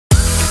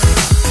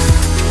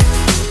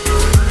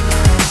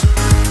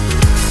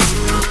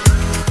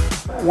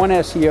One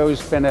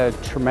SEO's been a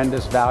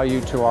tremendous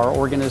value to our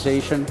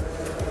organization.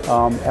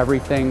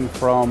 Everything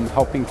from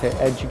helping to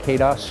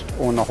educate us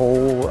on the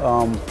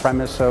whole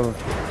premise of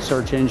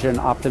search engine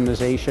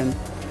optimization,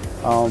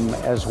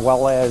 as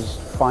well as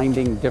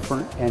finding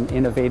different and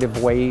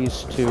innovative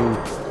ways to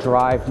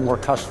drive more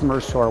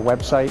customers to our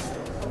website.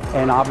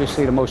 And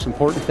obviously the most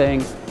important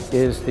thing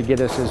is to get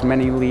us as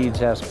many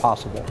leads as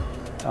possible.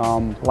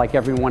 Like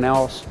everyone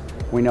else,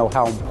 we know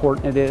how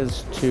important it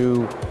is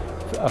to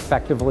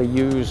effectively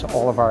use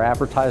all of our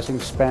advertising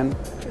spend,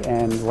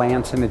 and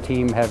Lance and the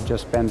team have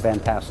just been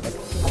fantastic.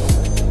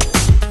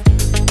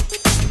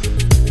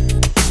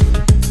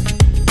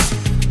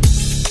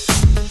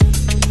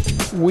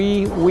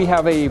 We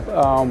have a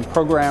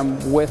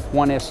program with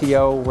One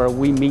SEO where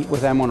we meet with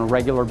them on a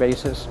regular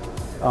basis.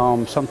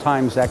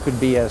 Sometimes that could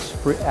be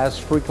as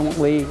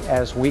frequently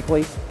as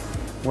weekly,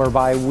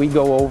 whereby we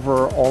go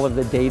over all of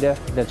the data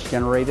that's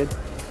generated.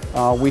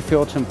 We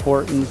feel it's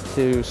important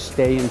to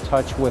stay in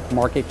touch with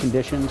market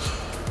conditions,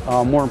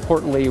 more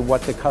importantly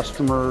what the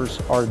customers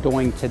are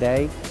doing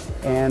today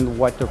and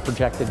what they're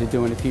projected to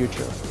do in the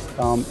future.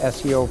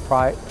 SEO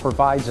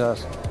provides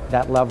us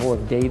that level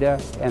of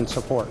data and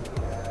support.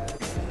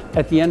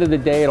 At the end of the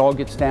day, it all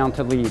gets down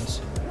to leads.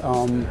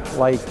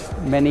 Like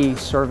many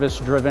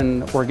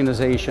service-driven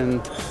organization,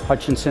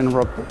 Hutchinson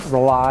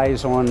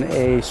relies on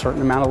a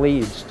certain amount of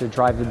leads to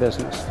drive the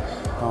business.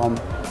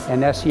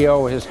 And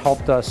SEO has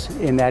helped us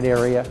in that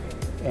area,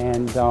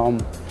 and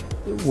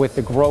with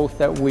the growth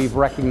that we've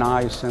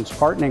recognized since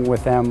partnering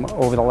with them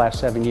over the last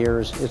 7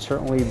 years, it's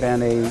certainly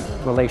been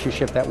a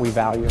relationship that we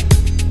value.